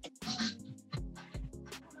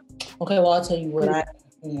 Okay, well, I'll tell you what I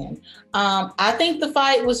think. I think the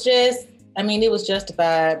fight was just, it was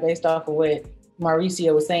justified based off of what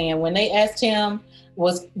Mauricio was saying. When they asked him,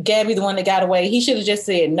 was Gabby the one that got away, he should have just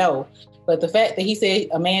said no. But the fact that he said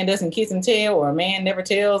a man doesn't kiss and tell, or a man never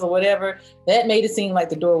tells, or whatever, that made it seem like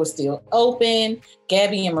the door was still open.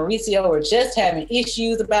 Gabby and Mauricio were just having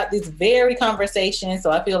issues about this very conversation.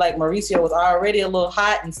 So I feel like Mauricio was already a little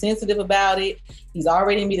hot and sensitive about it. He's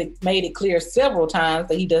already made it clear several times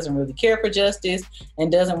that he doesn't really care for Justice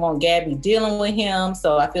and doesn't want Gabby dealing with him.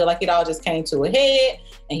 So I feel like it all just came to a head,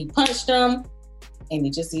 and he punched him, and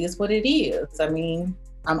it just is what it is. I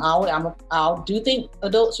do think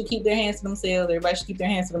adults should keep their hands to themselves. Everybody should keep their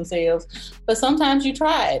hands to themselves. But sometimes you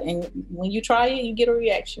try it, and when you try it, you get a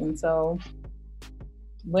reaction. So,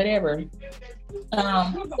 whatever.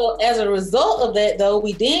 So as a result of that, though,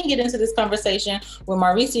 we then get into this conversation where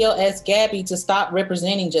Mauricio asked Gabby to stop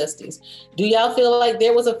representing Justice. Do y'all feel like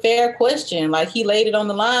there was a fair question? Like, he laid it on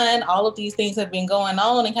the line. All of these things have been going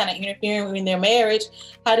on and kind of interfering in their marriage.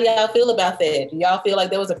 How do y'all feel about that? Do y'all feel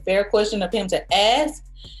like there was a fair question of him to ask?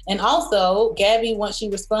 And also, Gabby, once she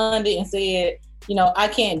responded and said, I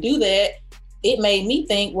can't do that, it made me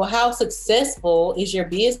think, well, how successful is your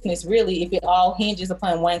business really if it all hinges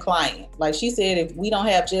upon one client? Like she said, if we don't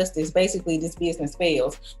have Justice, basically this business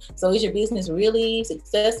fails. So is your business really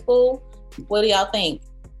successful? What do y'all think?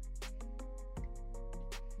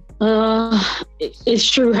 It's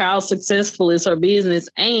true. How successful is her business,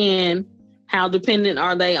 and how dependent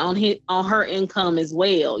are they on her income as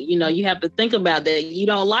well? You have to think about that. You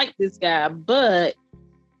don't like this guy, but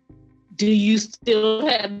do you still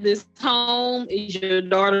have this home? Is your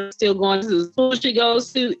daughter still going to the school she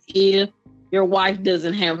goes to if your wife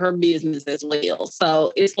doesn't have her business as well?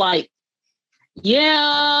 So it's like,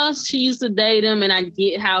 yeah, she used to date him, and I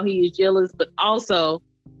get how he is jealous, but also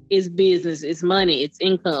it's business, it's money, it's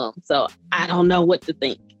income. So I don't know what to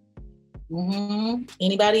think. Mm-hmm.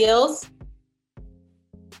 Anybody else?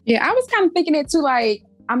 Yeah, I was kind of thinking it too. Like,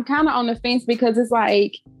 I'm kind of on the fence, because it's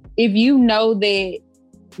like, if you know that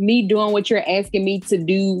me doing what you're asking me to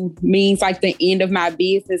do means like the end of my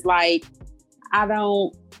business, like, I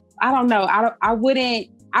would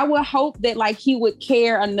hope that like he would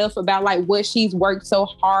care enough about like what she's worked so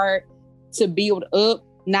hard to build up,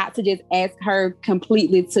 not to just ask her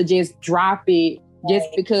completely to just drop it just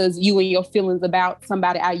because you and your feelings about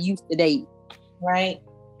somebody I used to date. Right.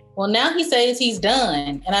 Well, now he says he's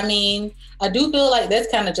done. And I do feel like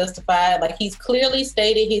that's kind of justified. Like, he's clearly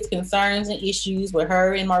stated his concerns and issues with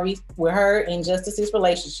her and Justice's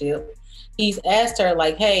relationship. He's asked her,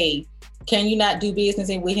 like, hey, can you not do business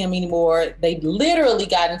with him anymore? They literally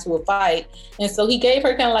got into a fight. And so he gave her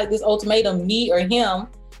kind of like this ultimatum, me or him.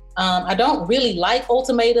 I don't really like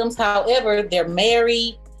ultimatums. However, they're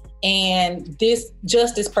married, and this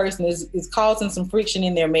Justice person is causing some friction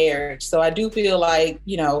in their marriage. So I do feel like,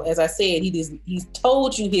 as I said, he's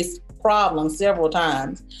told you his problem several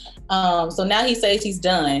times. So now he says he's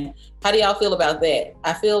done. How do y'all feel about that?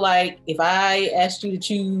 I feel like if I asked you to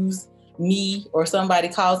choose me or somebody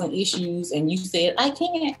causing issues and you said, I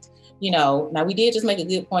can't, now we did just make a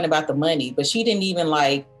good point about the money, but she didn't even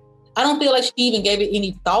I don't feel like she even gave it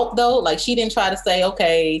any thought though. Like, she didn't try to say,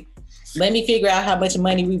 okay, let me figure out how much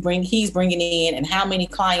money he's bringing in and how many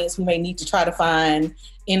clients we may need to try to find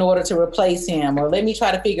in order to replace him. Or let me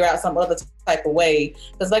try to figure out some other type of way.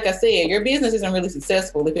 Because like I said, your business isn't really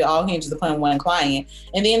successful if it all hinges upon one client.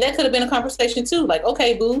 And then that could have been a conversation too. Like,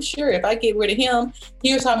 okay, boo, sure, if I get rid of him,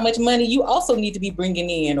 here's how much money you also need to be bringing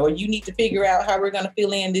in, or you need to figure out how we're going to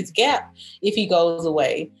fill in this gap if he goes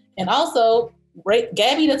away. And also,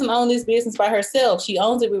 Gabby doesn't own this business by herself. She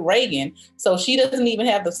owns it with Reagan. So she doesn't even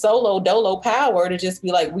have the solo dolo power to just be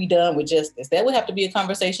like, we done with Justice. That would have to be a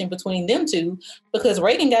conversation between them two, because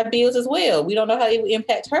Reagan got bills as well. We don't know how it would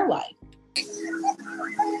impact her life.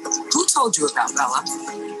 Who told you about Bella?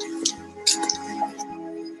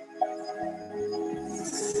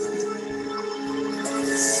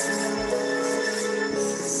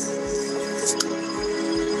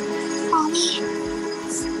 Mommy.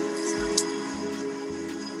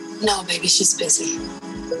 No, baby, she's busy.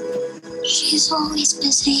 She's always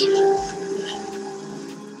busy.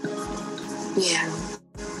 Yeah.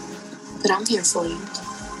 But I'm here for you.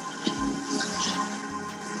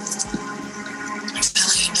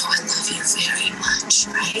 Bella, you know I love you very much,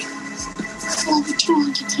 right? I love you too,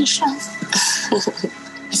 Auntie Keisha.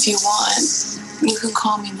 If you want, you can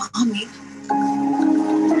call me Mommy.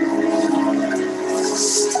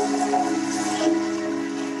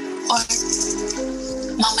 Or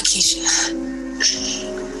Mama Keisha.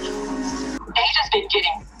 Ada's been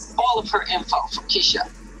getting all of her info from Keisha.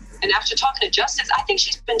 And after talking to Justice, I think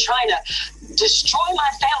she's been trying to destroy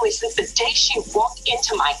my family since the day she walked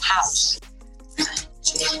into my house.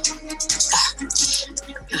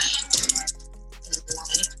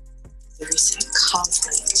 Recent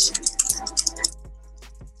conflict.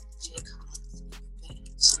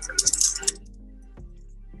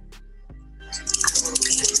 I will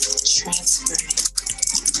be transferring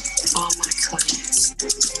all my clients to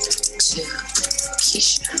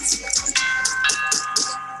Keisha.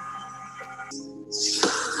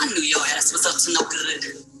 I knew your ass was up to no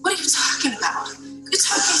good. What are you talking about? You're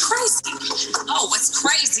talking crazy. Oh, what's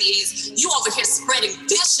crazy is you over here spreading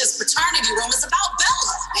vicious paternity rumors about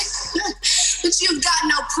Bella. But you've got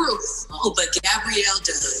no proof. Oh, but Gabrielle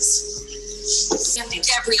does. And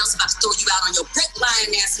Gabrielle's about to throw you out on your brick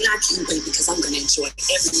lying ass, and I can't wait because I'm going to enjoy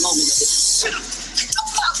every moment of it.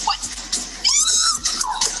 What?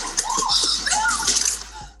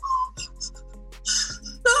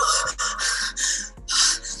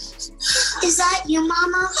 Is that your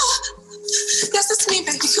mama? Yes, it's me,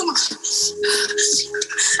 baby. Come on. I'm scared.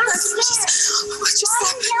 Watch your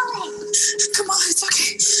step. Come on, it's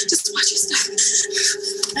okay. Just watch your step.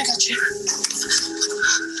 I got you.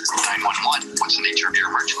 911. What's the nature of your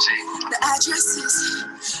emergency? The address is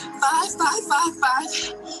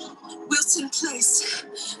 5555 Wilson Place.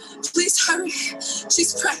 Please hurry.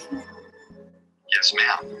 She's pregnant. Yes,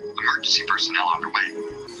 ma'am. Emergency personnel underway.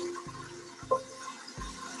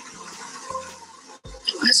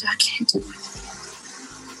 I can't do it.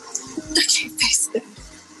 I can't face it.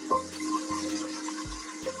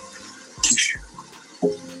 Keisha,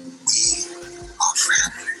 we are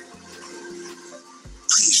family.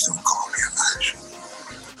 Please don't call me Elijah.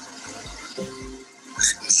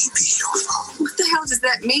 Let me be your father. What the hell does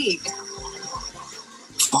that mean?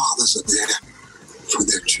 Fathers are there for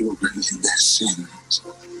their children in their sins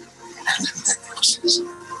and in their crosses.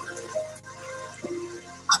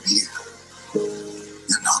 I'm here.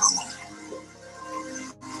 You're not alone.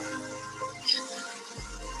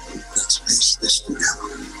 Let's face this together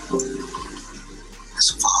as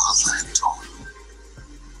father and daughter.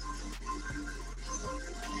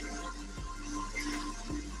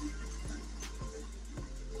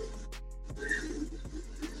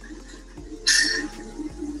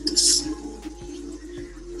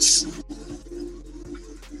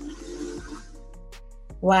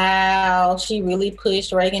 Wow, she really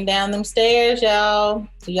pushed Reagan down them stairs, y'all.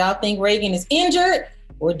 Do y'all think Reagan is injured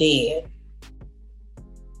or dead?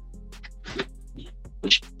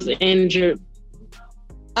 She's injured.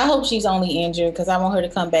 I hope she's only injured because I want her to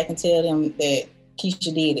come back and tell them that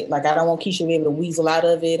Keisha did it. Like, I don't want Keisha to be able to weasel out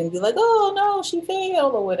of it and be like, oh, no, she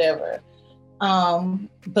failed or whatever.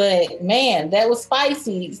 But, man, that was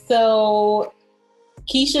spicy. So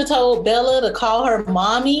Keisha told Bella to call her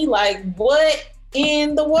mommy. Like, what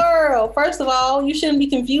in the world? First of all, you shouldn't be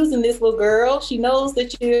confusing this little girl. She knows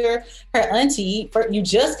that you're her auntie. You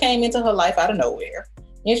just came into her life out of nowhere.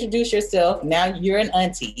 Introduce yourself. Now you're an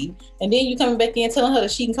auntie. And then you coming back in telling her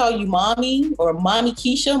that she can call you mommy or mommy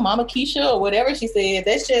Keisha, mama Keisha, or whatever she said.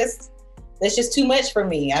 That's just too much for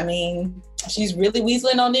me. I mean, she's really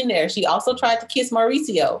weaseling on in there. She also tried to kiss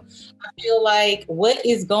Mauricio. I feel like, what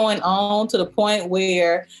is going on to the point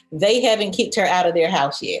where they haven't kicked her out of their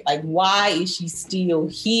house yet? Like, why is she still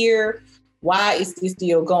here? Why is this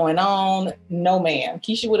still going on? No, ma'am.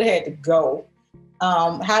 Keisha would have had to go.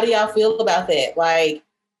 How do y'all feel about that? Like,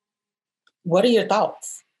 what are your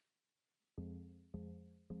thoughts?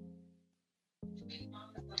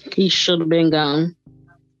 He should have been gone.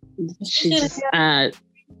 She's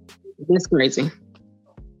it's crazy.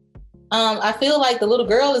 I feel like the little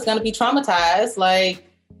girl is going to be traumatized. Like,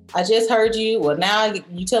 I just heard you. Well, now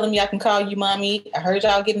you telling me I can call you mommy. I heard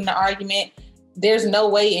y'all getting in an argument. There's no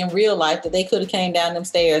way in real life that they could have came down them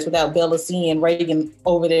stairs without Bella seeing Reagan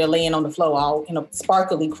over there laying on the floor, all in a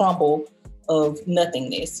sparkly crumble of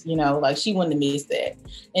nothingness. You know, like she wouldn't have missed that.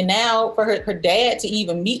 And now for her dad to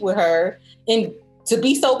even meet with her and to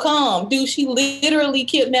be so calm, dude, she literally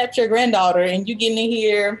kidnapped your granddaughter and you getting in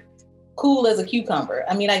here cool as a cucumber.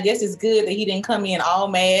 I mean, I guess it's good that he didn't come in all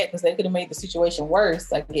mad because they could have made the situation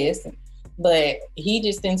worse, I guess. But he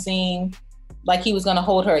just didn't seem like he was going to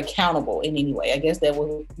hold her accountable in any way. I guess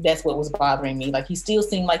that's what was bothering me. Like, he still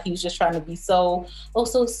seemed like he was just trying to be so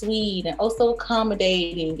sweet and so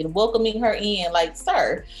accommodating and welcoming her in. Like,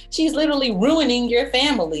 sir, she's literally ruining your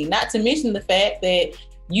family. Not to mention the fact that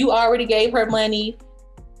you already gave her money.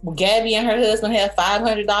 Gabby and her husband have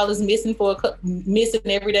 $500 missing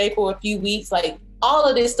every day for a few weeks. Like, all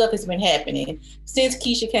of this stuff has been happening since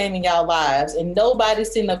Keisha came in y'all lives, and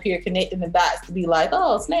nobody's sitting up here connecting the dots to be like,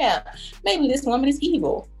 oh snap, maybe this woman is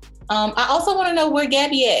evil. I also want to know where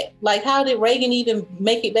Gabby at. Like, how did Reagan even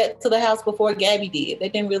make it back to the house before Gabby did?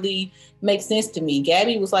 That didn't really make sense to me.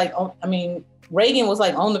 Gabby was like, Reagan was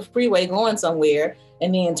like on the freeway going somewhere,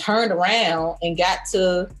 and then turned around and got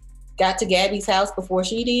to Gabby's house before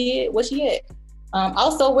she did. Where's she at?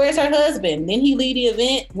 Also, where's her husband? Didn't he lead the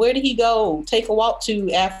event? Where did he go take a walk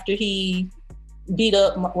to after he beat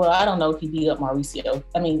up? Well, I don't know if he beat up Mauricio.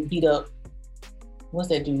 Beat up, what's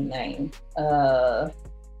that dude's name?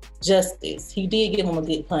 Justice. He did give him a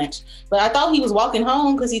good punch. But I thought he was walking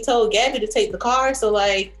home because he told Gabby to take the car. So,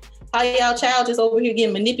 like, how y'all child just over here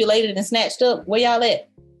getting manipulated and snatched up? Where y'all at?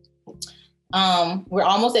 We're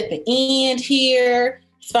almost at the end here.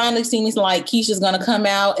 Finally seems like Keisha's going to come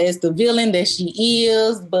out as the villain that she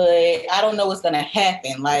is, but I don't know what's going to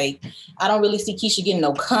happen. Like, I don't really see Keisha getting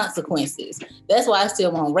no consequences. That's why I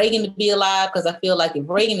still want Reagan to be alive, because I feel like if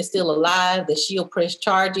Reagan is still alive, that she'll press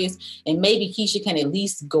charges and maybe Keisha can at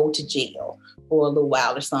least go to jail for a little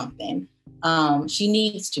while or something. She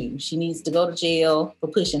needs to go to jail for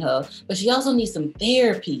pushing her, but she also needs some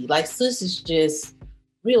therapy. Like, sis is just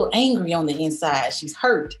real angry on the inside. She's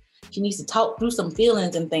hurt. She needs to talk through some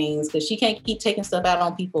feelings and things, because she can't keep taking stuff out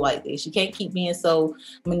on people like this. She can't keep being so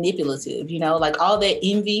manipulative, you know, like all that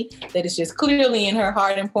envy that is just clearly in her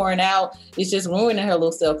heart and pouring out is just ruining her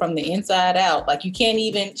little self from the inside out. Like,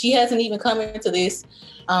 she hasn't even come into this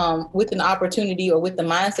with an opportunity or with the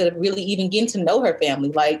mindset of really even getting to know her family.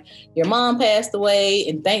 Like, your mom passed away,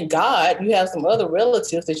 and thank God you have some other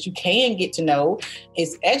relatives that you can get to know.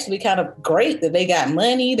 It's actually kind of great that they got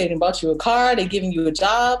money, they done bought you a car, they giving you a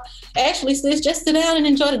job. Actually, sis, just sit down and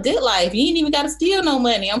enjoy the good life. You ain't even got to steal no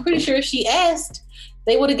money. I'm pretty sure if she asked,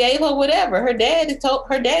 they would have gave her whatever. Her daddy told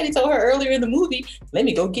her earlier in the movie, let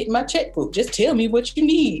me go get my checkbook. Just tell me what you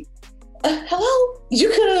need. Hello? You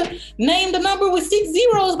could have named a number with 6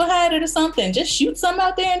 zeros behind it or something. Just shoot something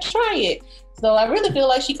out there and try it. So I really feel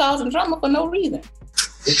like she causing drama for no reason.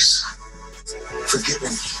 Please, forgive me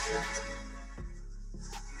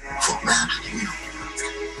for maddening you.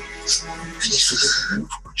 Please forgive me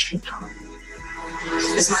for what you've done.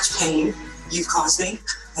 As much pain you've caused me,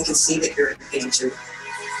 I can see that you're in danger.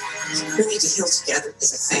 We need to heal together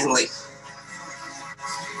as a family.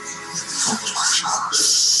 Oh, my child.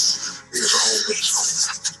 There's always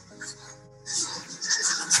hope.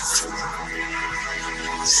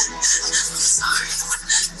 I'm sorry.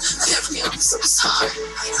 Gabrielle, I'm so sorry.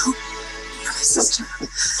 I know. You're my sister.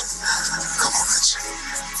 Come on,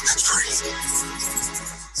 let's pray.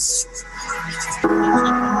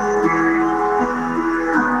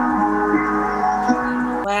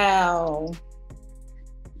 Wow.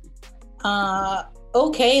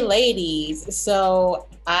 Okay, ladies. So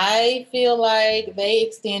I feel like they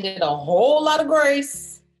extended a whole lot of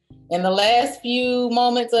grace in the last few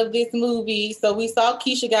moments of this movie. So we saw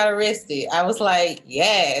Keisha got arrested. I was like,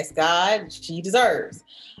 yes, God, she deserves.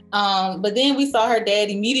 But then we saw her dad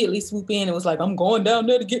immediately swoop in and was like, I'm going down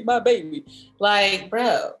there to get my baby. Like,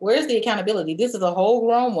 bro, where's the accountability? This is a whole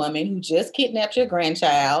grown woman who just kidnapped your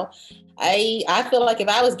grandchild. I feel like if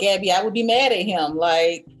I was Gabby, I would be mad at him.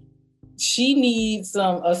 Like, she needs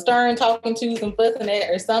a stern talking to, some fussing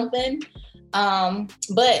at or something.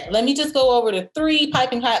 But let me just go over the 3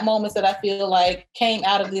 piping hot moments that I feel like came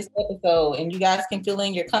out of this episode, and you guys can fill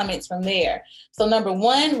in your comments from there. So number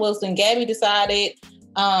 1 was when Gabby decided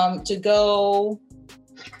to go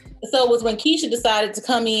So it was when Keisha decided to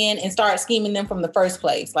come in and start scheming them from the first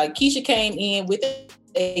place. Like Keisha came in with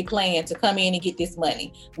a plan to come in and get this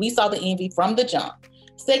money. We saw the envy from the jump.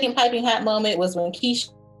 Second piping hot moment was when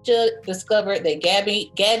Keisha discovered that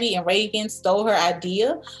Gabby and Reagan stole her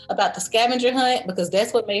idea about the scavenger hunt, because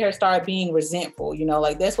that's what made her start being resentful. You know,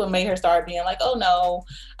 like that's what made her start being like, oh no,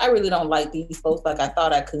 I really don't like these folks like I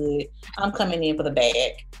thought I could. I'm coming in for the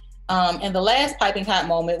bag. And the last piping hot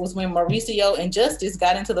moment was when Mauricio and Justice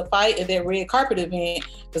got into the fight at that red carpet event,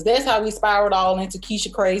 because that's how we spiraled all into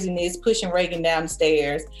Keisha craziness, pushing Reagan down the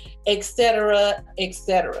stairs, etc.,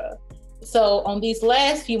 etc. So on these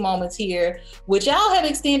last few moments here, which y'all have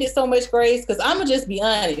extended so much grace, because I'm gonna just be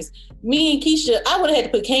honest, me and Keisha, I would have had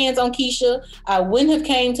to put cans on Keisha. I wouldn't have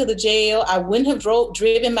came to the jail. I wouldn't have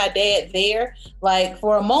driven my dad there. Like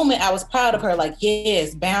for a moment, I was proud of her. Like,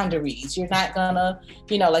 yes, boundaries. You're not gonna,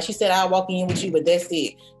 you know, like she said, I'll walk in with you, but that's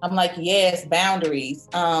it. I'm like, yes, boundaries.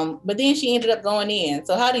 But then she ended up going in.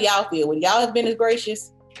 So how do y'all feel? Would y'all have been as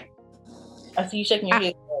gracious? I see you shaking your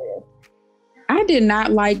head. I did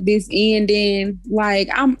not like this ending. Like,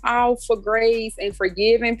 I'm all for grace and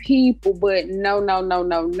forgiving people, but no.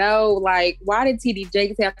 Like, why did TD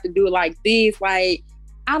Jakes have to do it like this? Like,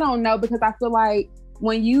 I don't know, because I feel like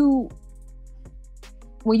when you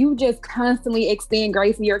just constantly extend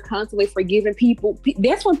grace and you're constantly forgiving people,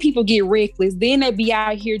 that's when people get reckless. Then they be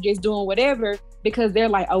out here just doing whatever because they're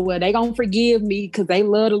like, oh, well, they gonna forgive me because they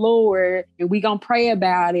love the Lord and we gonna pray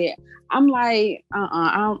about it. I'm like,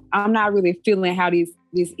 I'm not really feeling how this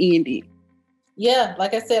ended. Yeah,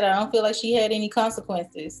 like I said, I don't feel like she had any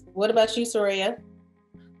consequences. What about you, Soraya?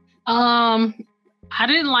 I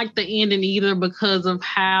didn't like the ending either because of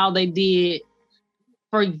how they did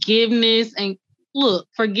forgiveness. And look,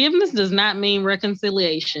 forgiveness does not mean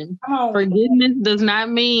reconciliation. Oh. Forgiveness does not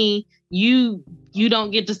mean you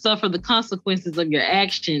don't get to suffer the consequences of your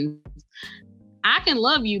actions. I can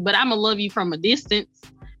love you, but I'm gonna love you from a distance.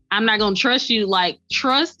 I'm not going to trust you. Like,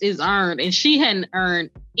 trust is earned, and she hadn't earned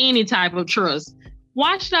any type of trust.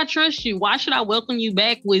 Why should I trust you? Why should I welcome you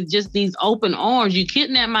back with just these open arms? You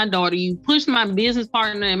kidnapped my daughter. You pushed my business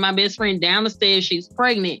partner and my best friend down the stairs. She's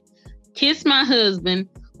pregnant. Kissed my husband.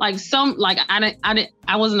 I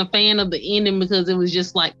wasn't a fan of the ending because it was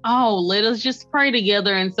just like, oh, let us just pray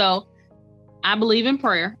together. And so I believe in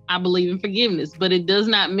prayer. I believe in forgiveness, but it does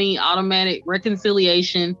not mean automatic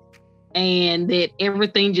reconciliation and that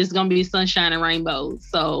everything just gonna be sunshine and rainbows.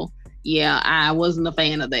 So yeah, I wasn't a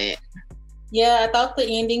fan of that. Yeah, I thought the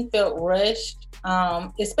ending felt rushed.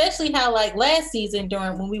 Especially how like last season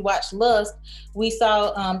when we watched Lust, we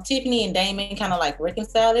saw Tiffany and Damon kind of like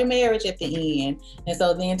reconcile their marriage at the end. And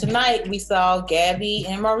so then tonight we saw Gabby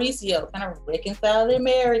and Mauricio kind of reconcile their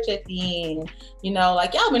marriage at the end. You know,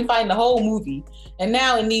 like y'all been fighting the whole movie. And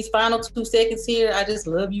now in these final 2 seconds here, I just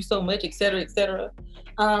love you so much, etc., etc.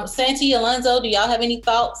 Santi, Alonzo, do y'all have any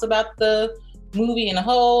thoughts about the movie in a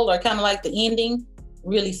whole, or kind of like the ending?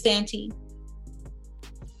 Really, Santi?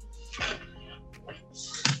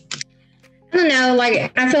 I don't know.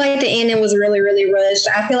 Like, I feel like the ending was really, really rushed.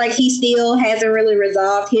 I feel like he still hasn't really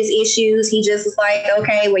resolved his issues. He just was like,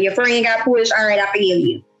 okay, well, your friend got pushed. All right, I forgive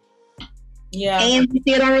you. Yeah. And we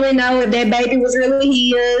still don't really know if that baby was really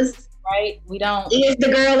his. Right? We don't. Is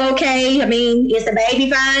the girl okay? I mean, is the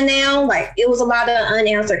baby fine now? Like, it was a lot of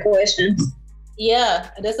unanswered questions. Yeah,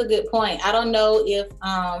 that's a good point. I don't know if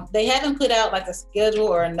they haven't put out like a schedule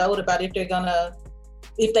or a note about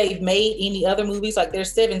if they've made any other movies. Like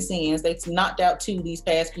there's 7 scenes. They've knocked out 2 these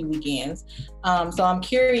past few weekends. So I'm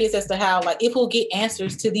curious as to how, like, if we'll get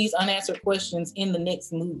answers to these unanswered questions in the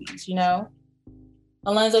next movies, you know?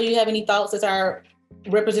 Alonzo, you have any thoughts as our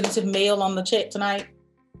representative male on the check tonight?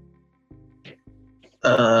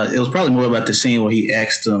 It was probably more about the scene where he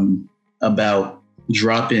asked him about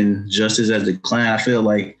dropping Justice as the client. I feel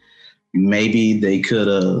like maybe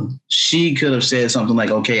she could have said something like,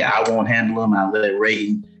 okay, I won't handle him. I'll let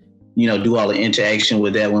Reagan, do all the interaction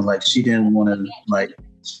with that one. Like, she didn't want to like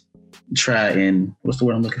try and, what's the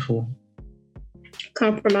word I'm looking for?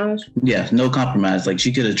 Compromise. Yeah, no compromise. Like,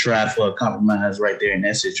 she could have tried for a compromise right there in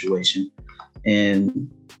that situation.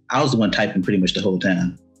 And I was the one typing pretty much the whole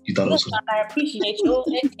time. You thought it was. I appreciate your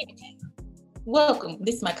activity. Welcome.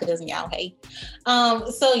 This is my cousin, y'all. Hey.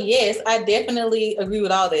 So yes, I definitely agree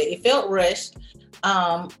with all that. It felt rushed.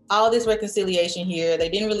 All this reconciliation here. They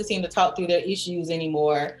didn't really seem to talk through their issues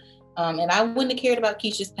anymore. And I wouldn't have cared about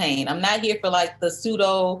Keisha's pain. I'm not here for like the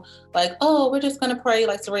pseudo, like, oh, we're just going to pray.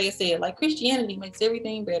 Like Soraya said, like Christianity makes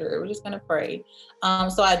everything better. We're just going to pray.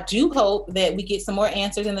 So I do hope that we get some more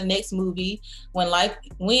answers in the next movie. When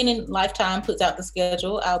Lifetime puts out the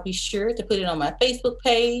schedule, I'll be sure to put it on my Facebook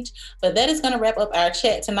page. But that is going to wrap up our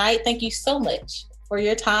chat tonight. Thank you so much for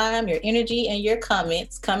your time, your energy, and your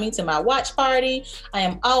comments coming to my watch party. I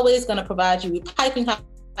am always going to provide you with piping hot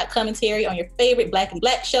commentary on your favorite Blackity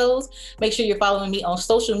Black shows. Make sure you're following me on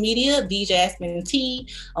social media, the Jasmine T,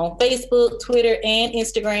 on Facebook, Twitter, and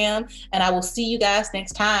Instagram. And I will see you guys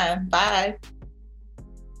next time. Bye.